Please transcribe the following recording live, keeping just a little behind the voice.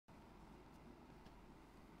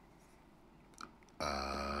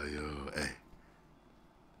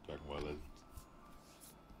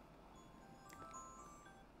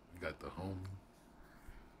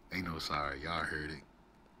sorry, y'all heard it.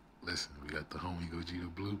 Listen, we got the homie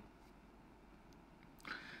Gogeta Blue.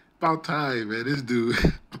 About time, man. This dude.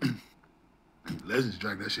 Let's just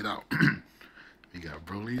drag that shit out. We got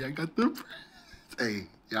Broly. I got the. Hey,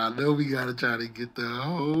 y'all know we gotta try to get the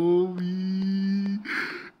homie,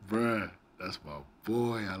 bruh. That's my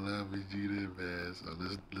boy. I love Vegeta, man. So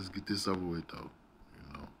let's get this over with though. You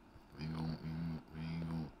know, we ain't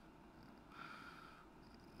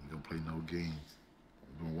gonna play no games.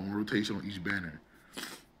 We're doing one rotation on each banner.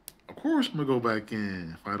 Of course, I'm gonna go back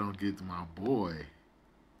in if I don't get to my boy.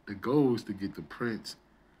 The goal is to get the Prince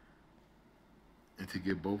and to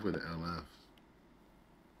get both of the LFs.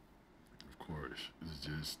 Of course, it's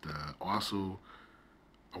just also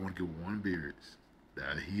I want to get one Beerus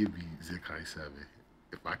that he'd be Zekai 7.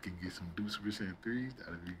 If I can get some Deuce percent threes,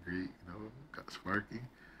 that'd be great. You know, got Sparky.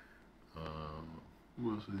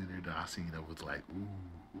 Who else was in there that I seen that was like,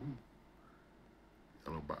 ooh,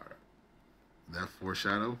 Yellow Bar. That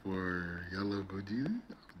foreshadow for Yellow Gogeta?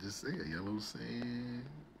 I'm just saying, Yellow Sand,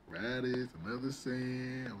 Radish, another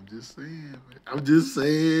Sand. I'm just saying, man. I'm just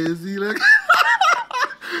saying. See, look.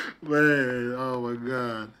 Man, oh my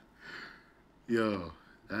God. Yo,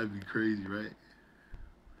 that'd be crazy, right?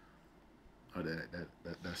 Oh,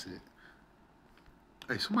 that's it.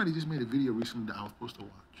 Hey, somebody just made a video recently that I was supposed to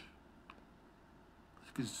watch. I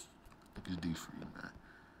think it's D for you, man.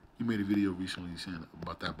 He made a video recently saying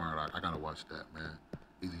about that bar. I gotta watch that, man.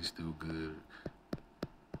 Is he still good?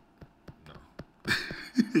 No.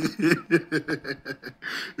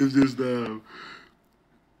 It's just, you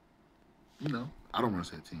know, I don't want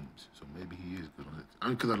to set teams, so maybe he is good on it. I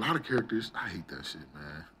mean, because a lot of characters, I hate that shit,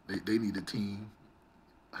 man. They need a team.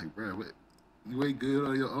 Like, bro, what? You ain't good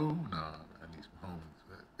on your own? Nah, I need some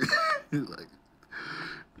homies. Like,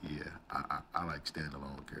 yeah, I like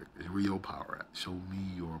standalone characters. Where your power at? Show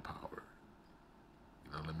me your power.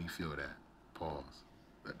 You know, let me feel that. Pause.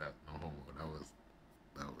 That no homo. That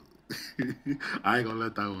was. I ain't gonna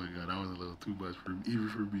let that one go. That was a little too much for even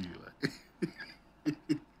for me. Like.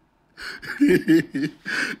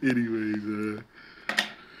 Anyways,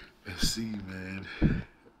 let's see, man.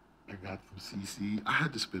 I got some CC. I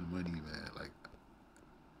had to spend money, man. Like,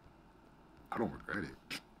 I don't regret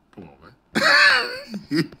it. Come on, man.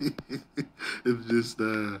 It's just,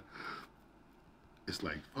 it's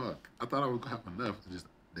like, fuck. I thought I would have enough. Just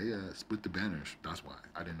they split the banners. That's why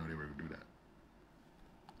I didn't know they were gonna do that.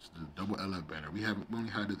 It's the double LF banner. We only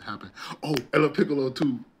had it happen. Oh, LF Piccolo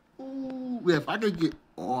too. Ooh, yeah, if I could get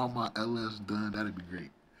all my LFs done, that'd be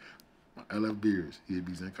great. My LF Beers, he'd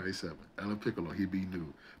be Zenkai 7. LF Piccolo, he'd be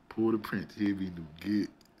new. Pull the Prince, he'd be new.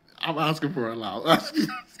 I'm asking for a lot.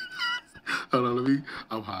 Hold on,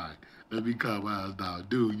 I'm high. Let me calm my ass down.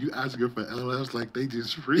 Dude, you asking for LFs like they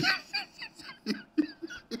just free?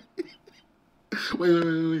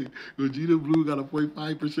 Wait. Gogeta Blue got a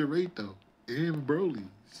 0.5% rate though. And Broly.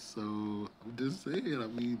 So I'm just saying, I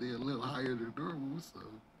mean, they're a little higher than normal, so.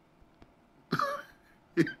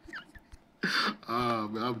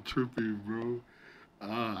 Man, I'm tripping, bro.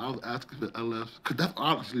 I was asking for LFs. Because that's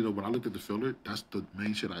honestly, though, when I looked at the filler, that's the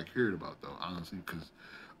main shit I cared about, though, honestly, because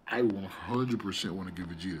I 100% want to give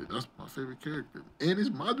Vegeta. That's my favorite character. And it's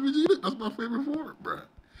my Vegeta. That's my favorite form, bro.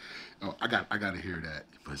 Oh, I gotta hear that.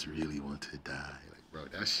 You must really want to die. Like, bro,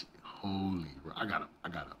 that shit holy, bro. I gotta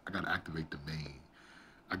activate the main.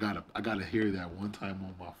 I gotta hear that one time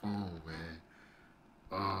on my phone, man.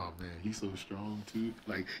 Oh man, he's so strong too.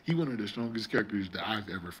 Like he one of the strongest characters that I've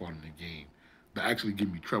ever fought in the game. That actually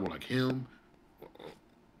give me trouble. Like him,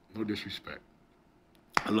 no disrespect.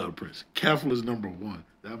 I love Prince. Kefla is number one.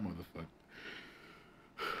 That motherfucker.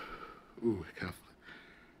 Ooh, Kefla.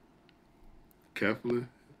 Kefla,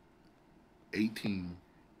 18.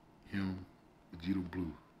 Him, Vegeta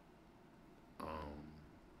Blue. I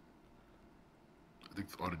think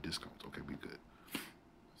all the discounts. Okay, we good.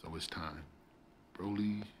 So it's time.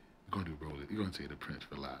 Broly, we're gonna do Broly. We're gonna take the Prince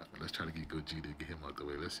for live. Let's try to get Gogeta, get him out the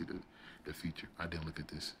way. Let's see the feature. I didn't look at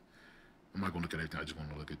this. I'm not gonna look at everything. I just want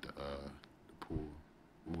to look at the pool.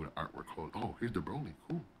 Ooh, the artwork. Oh, here's the Broly.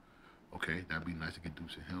 Cool. Okay, that'd be nice to get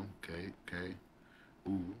Deuce to him. Okay.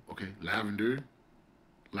 Ooh, okay. Lavender.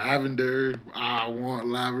 I want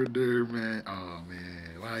Lavender, man. Oh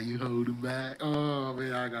man, why you holding back? Oh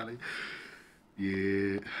man, I got it.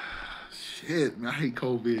 Yeah. Shit, man. I hate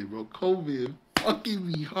COVID, bro. COVID fucking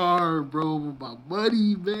me hard, bro, with my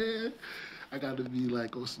money, man. I gotta be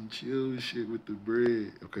like on some chill shit with the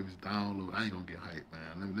bread. Okay, it's download. I ain't gonna get hype,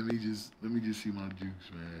 man. Let me just see my juice,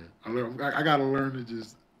 man. I gotta learn to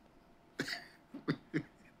just.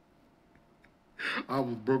 I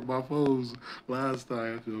almost broke my phones last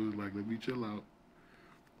time, so it was like, let me chill out.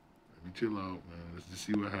 Let me chill out, man. Let's just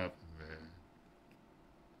see what happens,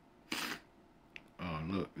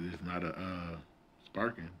 look, it's not a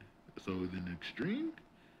sparking. So is it an extreme?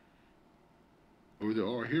 Or is it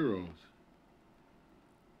all heroes?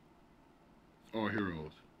 All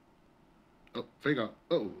heroes. Oh, fake out.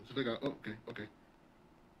 Oh, it's a fake out. Oh, okay, okay.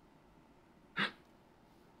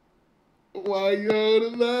 Why yo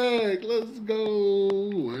the back? Let's go.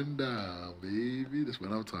 One down, baby. That's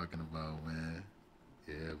what I'm talking about, man.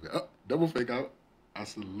 Yeah. Oh, double fake out. I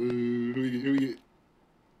salute. Who we get?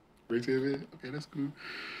 Right here, man. Okay, that's cool.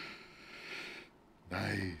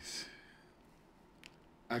 Nice.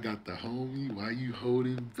 I got the homie. Why you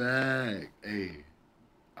holding back? Hey,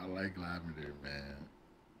 I like Lavender, man.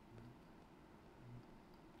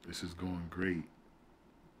 This is going great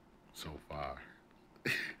so far.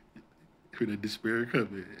 With the despair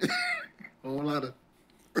coming. A whole lot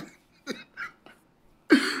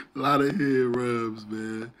of head rubs,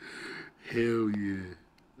 man. Hell yeah.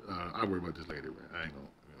 I'll worry about this later, man. I ain't gonna.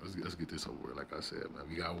 Let's get this over with. Like I said, man,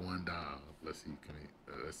 we got one down. Let's see.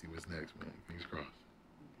 Let's see what's next, man. Fingers crossed.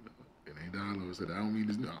 You know, it ain't down low. So I don't mean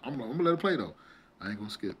this. I'm gonna let it play though. I ain't gonna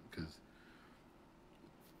skip because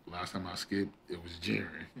last time I skipped, it was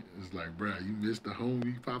Jaren. It was like, bruh, you missed the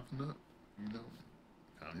homie popping up. You know,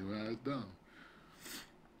 count your ass down.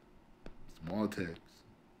 Small text,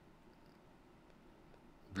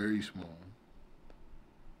 very small.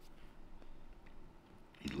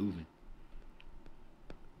 He's losing.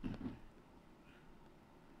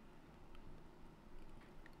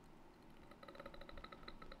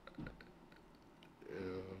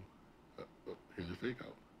 Here's a fake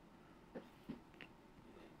out.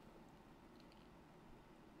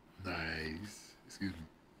 Nice. Excuse me.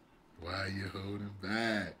 Why are you holding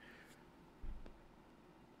back?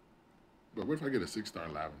 But what if I get a 6-star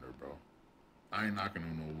lavender, bro? I ain't knocking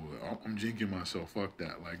on no wood. I'm jinking myself. Fuck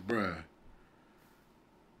that. Like, bruh.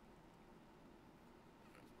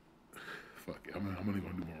 Fuck it. I'm only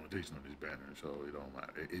gonna do one rotation on this banner, so it don't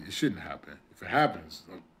matter. It shouldn't happen. If it happens,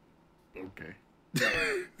 okay. Okay.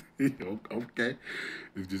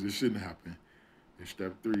 It shouldn't happen. It's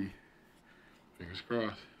step 3. Fingers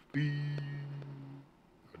crossed. Please.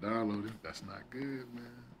 Downloading. That's not good,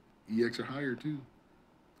 man. EX or higher too.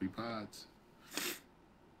 3 pods.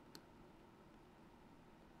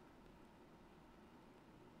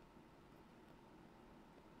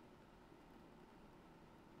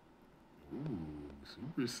 Ooh,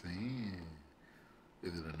 Super Saiyan.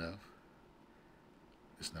 Is it enough?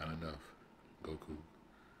 It's not enough. Goku.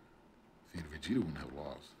 See, Vegeta wouldn't have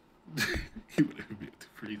lost. He would have been able to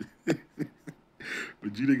freeze.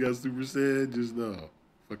 Vegeta got Super Saiyan, just no.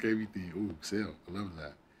 Fuck everything. Ooh, Cell. I love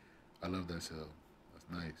that. I love that Cell. That's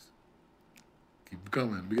nice. Keep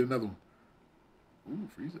coming. We get another one. Ooh,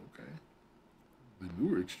 Frieza, okay. The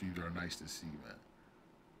newer extremes are nice to see, man.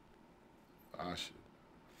 Asha.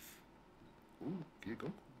 Ooh, get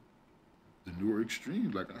Goku. The newer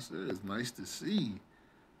extremes, like I said, it's nice to see.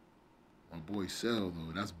 My boy Cell,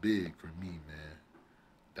 though, that's big for me, man.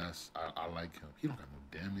 I like him. He don't got no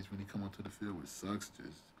damage when he come onto the field, which sucks.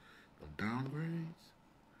 Just no downgrades.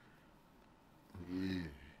 Yeah.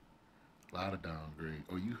 A lot of downgrade.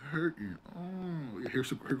 Oh, you hurt you. Oh, here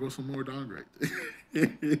goes some more downgrade.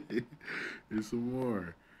 Here's some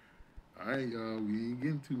more. All right, y'all. We ain't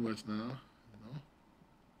getting too much now. You know?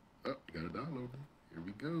 Oh, you got to download them. Here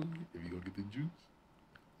we go. Here we go get the juice.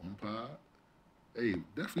 One pod. Hey,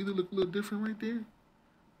 that Frieza look a little different right there.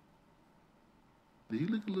 Did he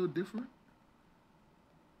look a little different?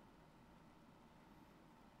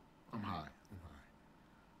 I'm high.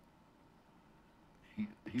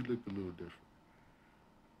 He looked a little different.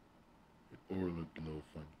 Or looked a little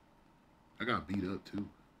funny. I got beat up too.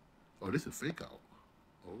 Oh, this is a fake out.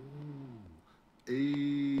 Oh. Hey.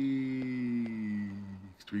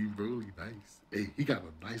 Extreme Broly, nice. Hey, he got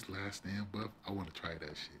a nice last stand buff. I want to try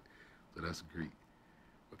that shit. So that's great.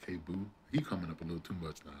 Okay, boo. He coming up a little too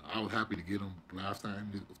much now. I was happy to get him last time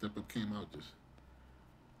the step up came out. Just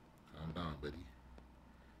calm down, buddy.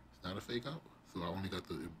 It's not a fake out. So I only got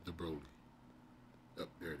the Broly. Up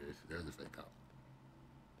there it is. There's the fake out.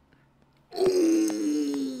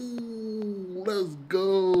 Ooh, let's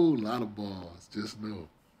go. A lot of balls. Just know.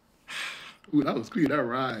 Ooh, that was clean. That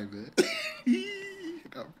rhyme, man. I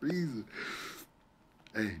got freezing.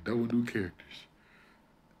 Hey, double new characters.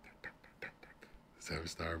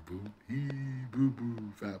 7-star boo. Boo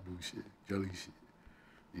boo. Fat boo shit. Jelly shit.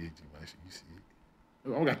 Yeah, G-Man shit. You see it.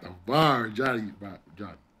 Oh, I got the bar. Johnny, bro,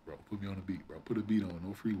 put me on the beat, bro. Put a beat on.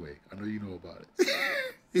 No freeway. I know you know about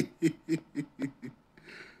it.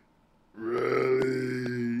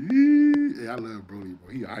 Really? Hey, I love Broly, bro.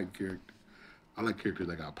 He a hype character. I like characters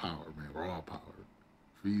that got power, man. Raw power.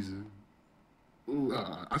 Frieza. Ooh,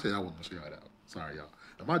 I said I wasn't gonna say that out. Sorry, y'all.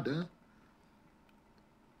 Am I done?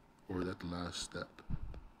 Or is that the last step?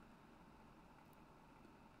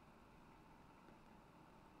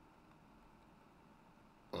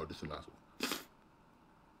 Oh, this is the last one.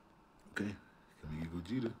 Okay. Can we get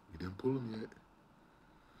Gogeta? We didn't pull him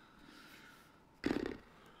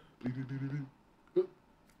yet.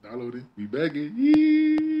 Downloading. We back in.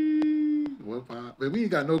 Yee. 1.5. Man, we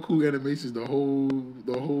ain't got no cool animations the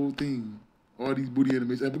whole thing. All these booty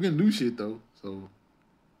animations. And we're getting new shit though. So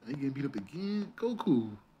I ain't getting beat up again.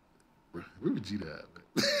 Goku. Where Vegeta at,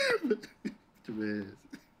 man? Get your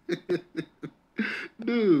ass.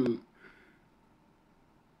 Dude.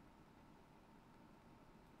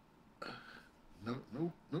 No.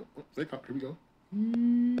 Oh, fake out. Here we go.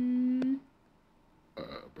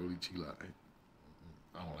 Broly Chila.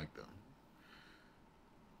 I don't like them.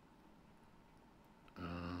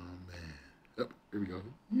 Man. Yep, here we go.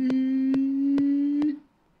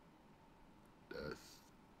 That's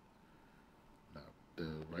not the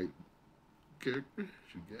right character,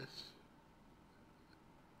 you guess.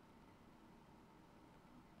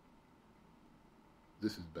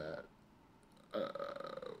 This is bad.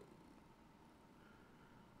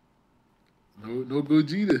 No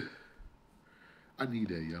Gogeta. I need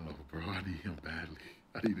that yellow, bro. I need him badly.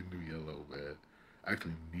 I need a new yellow, man. I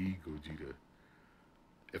actually need Gogeta.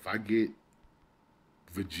 If I get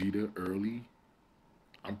Vegeta early,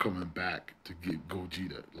 I'm coming back to get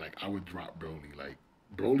Gogeta. Like, I would drop Broly. Like,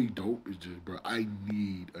 Broly dope is just, bro, I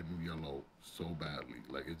need a new yellow so badly.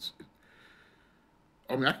 Like,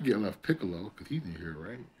 I mean, I can get left Piccolo, because he's in here,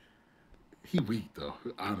 right? He weak, though,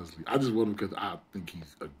 honestly. I just want him because I think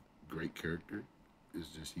he's a great character. It's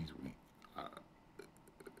just he's weak.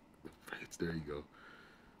 There you go.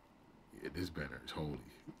 Yeah, this banner is holy.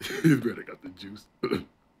 This banner got the juice. Oh,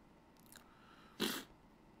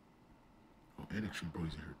 and Extreme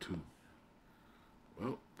Broly's in here too.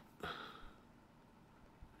 Well,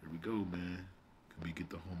 here we go, man. Can we get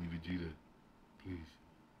the homie Vegeta, please?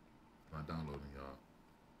 I'm not downloading, y'all.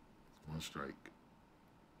 It's one strike.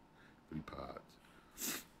 3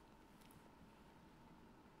 pods.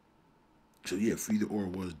 So yeah, Free the Aura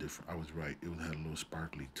was different. I was right. It had a little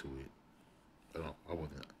sparkly to it. I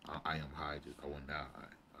wasn't. I am high. I wasn't that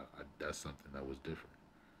high. That's something that was different.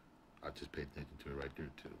 I just paid attention to it right there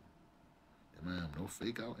too. And man, no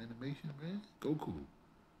fake out animation, man. Goku,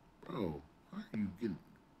 bro, why are you getting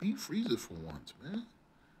beat Frieza for once, man?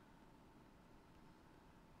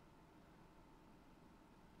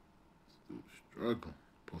 This dude's struggling.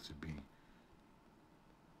 Supposed to be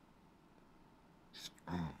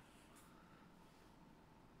strong.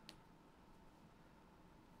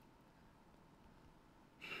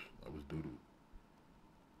 That was doodoo.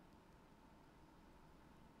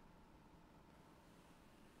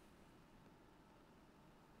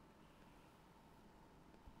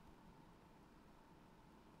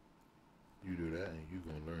 You do that and you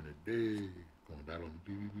gonna learn a day. Going down on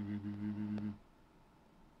the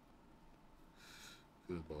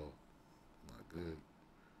good ball. Not good.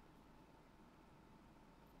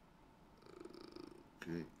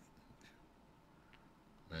 Okay.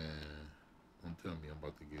 Man, don't tell me I'm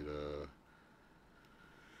about to get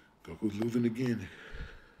Goku's losing again.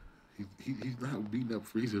 He's not beating up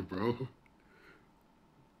Frieza, bro.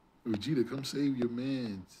 Vegeta, come save your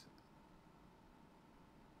mans.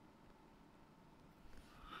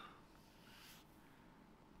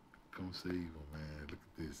 Come save him, man. Look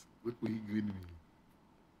at this. Look what he getting me.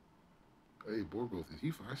 Hey, Borgos, is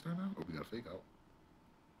he 5-star now? Or we got a fake out?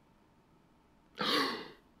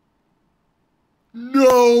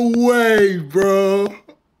 No way, bro.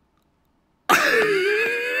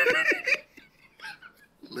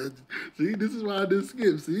 See, this is why I didn't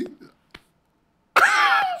skip, see?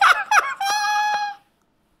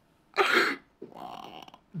 Wow.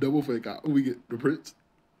 Double fake out. We get the Prince.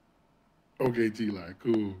 Okay, T-Line,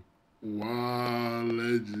 cool. Wow,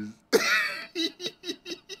 legends.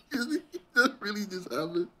 That really just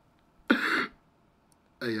happened.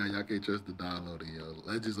 Hey, y'all can't trust the downloading, yo.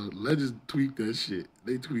 Legends tweak that shit.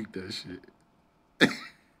 They tweak that shit.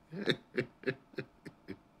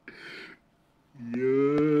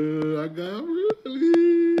 Yeah, I got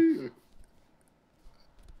really.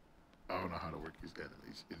 I don't know how to work this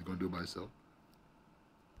animation. Is it gonna do it by itself?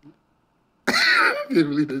 It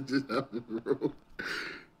really did just happen, bro.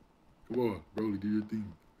 Come on, Broly, do your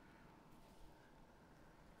thing.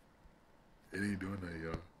 It ain't doing that,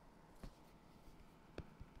 y'all.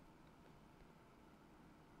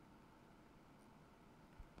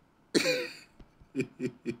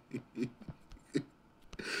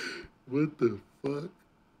 What the fuck?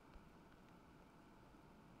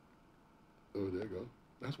 Oh, there you go.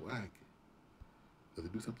 That's whack. Does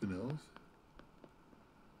it do something else?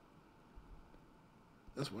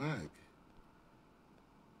 That's whack.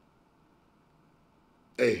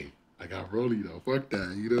 Hey, I got Rolly though. Fuck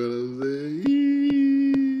that. You know what I'm saying?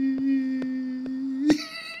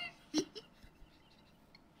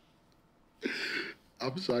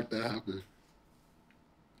 I'm shocked that happened.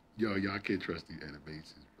 Yo, y'all can't trust these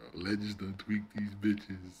animations, bro. Legends done tweak these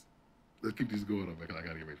bitches. Let's keep this going on, man, 'cause I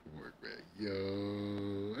gotta get ready for work, man.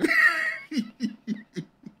 Yo.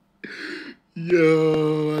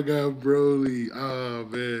 Yo, I got Broly. Oh,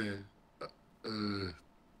 man. Uh,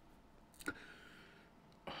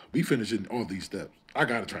 we finishing all these steps. I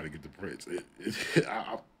gotta try to get the prince.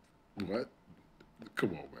 What? Come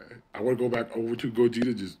on, man. I want to go back over to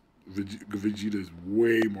Gogeta. Just Vegeta is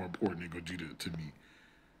way more important than Gogeta to me.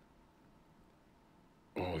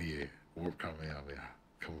 Oh yeah, Warp Kamehameha.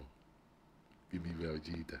 Come on, give me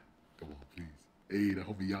Vegeta. Come on, please. Hey, the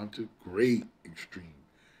homie Yamcha, great extreme.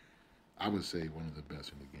 I would say one of the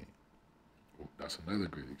best in the game. Oh, that's another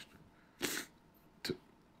great extreme.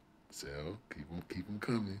 Cell, keep them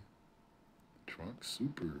coming. Trunks,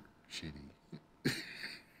 super shitty.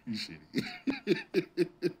 He's shitty.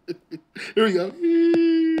 Here we go.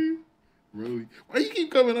 Really? Why you keep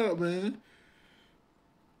coming up, man?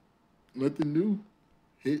 Nothing new.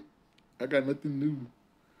 Hit. I got nothing new.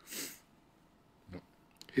 No.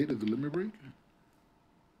 Hit of the limit break?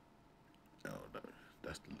 Oh, no.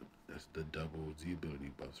 That's the double Z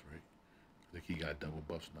ability buffs, right? I think he got double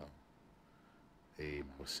buffs now. Hey,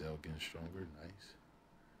 my cell getting stronger. Nice.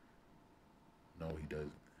 No, he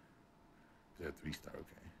doesn't. He's at 3-star.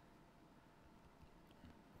 Okay.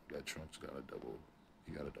 That Trunks got a double.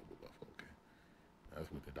 He got a double buff. Okay.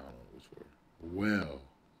 That's what the download was for. Well,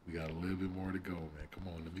 we got a little bit more to go, man. Come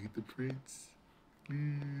on, let me get the prince.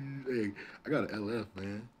 Hey, I got an LF,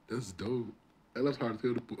 man. That's dope. LF's hard to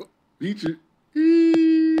tell to put. Feature.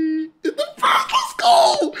 It's the prince. Let's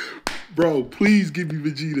go, bro. Please give me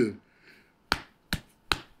Vegeta.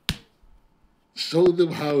 Show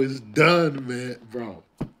them how it's done, man, bro.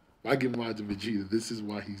 If I give mine to Vegeta, this is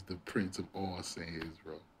why he's the prince of all Saiyans,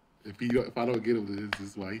 bro. If I don't get him, this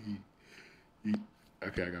is why he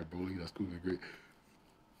okay, I got Broly, that's cool and great.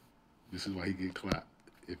 This is why he get clapped.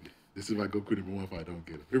 This is why Goku #1 if I don't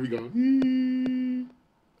get him. Here we go.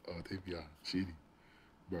 Oh, take me out. Shitty.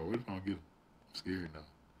 Bro, what if I don't get him? I'm scared now.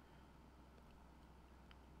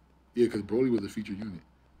 Yeah, because Broly was a featured unit.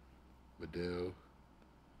 Videl.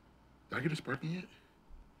 Did I get a Sparking yet?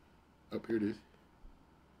 Up here it is.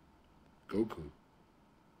 Goku.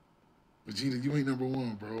 Vegeta, you ain't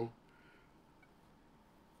 #1, bro.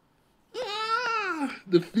 Ah,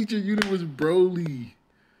 the featured unit was Broly.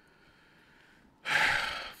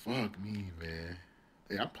 Fuck me, man.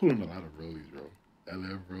 Hey, I'm pulling a lot of Brolys, bro.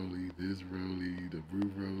 LF Broly, this Broly, the Brew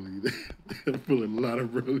Broly. I'm pulling a lot of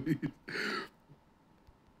Brolys.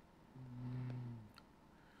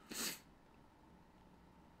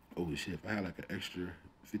 Oh shit, if I had like an extra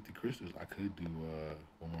 50 crystals, I could do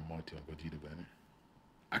one more multi on Gogeta banner.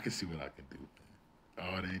 I can see what I can do, man.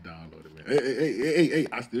 Oh, it ain't downloaded, man. Hey,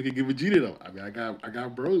 I still can give Vegeta though. I mean, I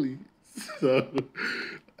got Broly. So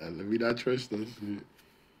let me not trust that shit.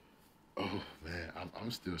 Oh man,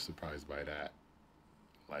 I'm still surprised by that.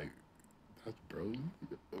 Like, that's Broly.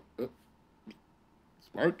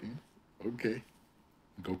 Sparking. Okay.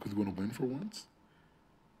 Goku's gonna win for once.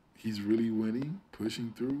 He's really winning,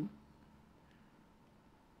 pushing through.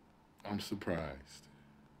 I'm surprised.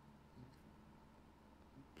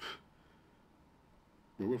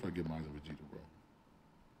 But what if I get mine with Vegeta, bro?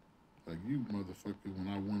 Like, you motherfucker, when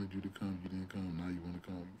I wanted you to come, you didn't come. Now you want to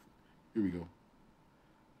come. Here we go.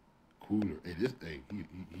 Cooler. Hey,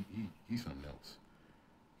 he's something else.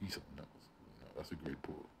 He's something else. You know, that's a great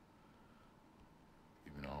pull.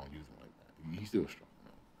 Even though I don't use him like that. He's still strong,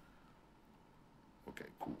 though. Okay,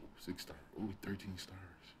 cool. 6-star. Ooh, 13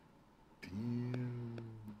 stars. Damn,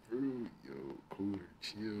 bro. Yo, Cooler.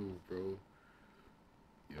 Chill, bro.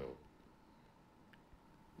 Yo.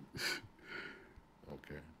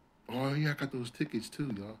 Okay. Oh, yeah, I got those tickets,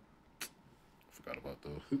 too, y'all. Forgot about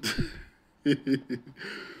those.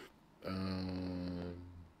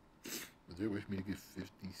 Is there a way for me to get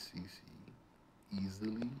 50 CC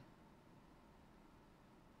easily?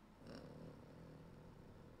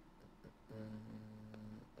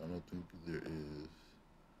 I don't think there is.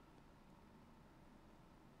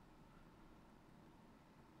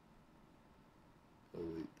 Oh,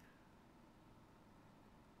 wait.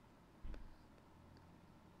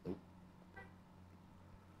 Nope.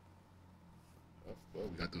 Oh, well,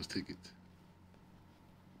 we got those tickets.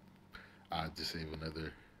 I'll just save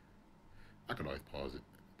another. I could always pause it,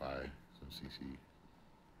 buy some CC.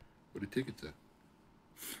 Where the tickets at?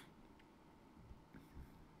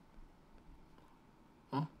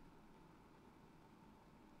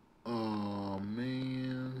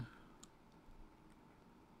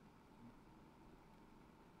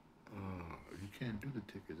 the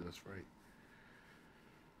tickets. That's right.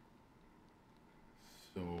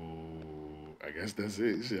 So I guess that's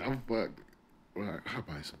it. Shit, I'm fucked. Well, I'll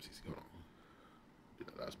buy some CC. Hold on. Did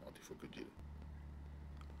the last multi for Gogeta.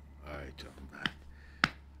 All right, y'all. I'm back.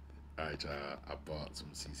 All right, y'all. I bought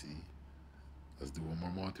some CC. Let's do one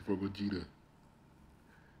more multi for Gogeta.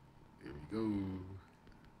 Here we go.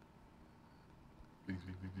 It's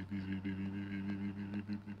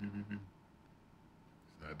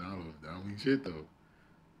not downloading. That don't mean shit though.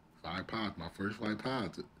 5 pods, my first 5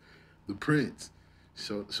 pods. The Prince.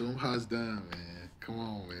 Show him how it's done, man. Come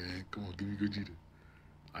on, man. Come on, give me Gogeta.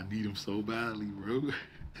 I need him so badly, bro.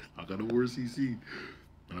 I got a word CC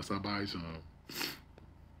unless I buy some.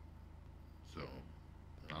 So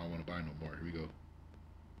I don't want to buy no more. Here we go.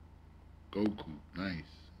 Goku,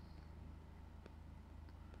 nice.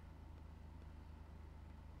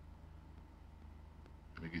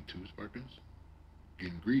 Let me get 2 Sparkins.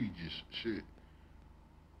 Getting greedy, just shit.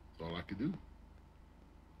 That's all I can do.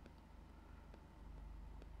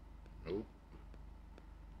 Nope.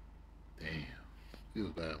 Damn.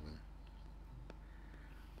 Feels bad, man.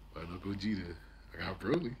 But no Gogeta. I got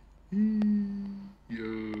Broly.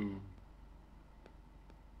 Yo.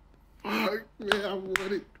 Fuck, man. I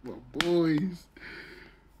want it. My boys.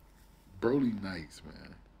 Broly nice,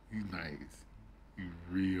 man. He's nice. He's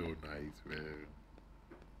real nice, man.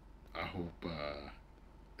 I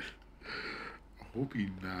hope he's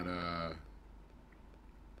not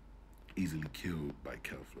easily killed by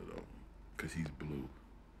Kefla though, cause he's blue.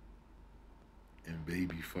 And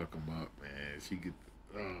baby fuck him up, man. She get,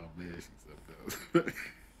 oh man, she's something else.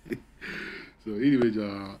 So anyway,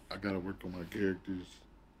 y'all, I gotta work on my characters.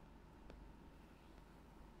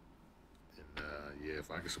 And yeah, if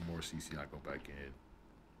I get some more CC, I'll go back in.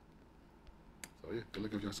 So yeah, good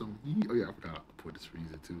luck if y'all something. Oh yeah, I forgot to put this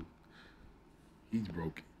reason too. He's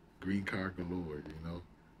broken. Green card galore, you know.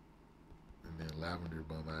 And then lavender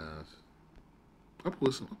bum ass. I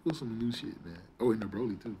put some new shit, man. Oh, and the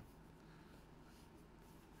Broly too.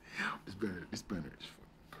 Damn, this banner is fucking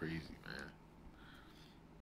crazy, man.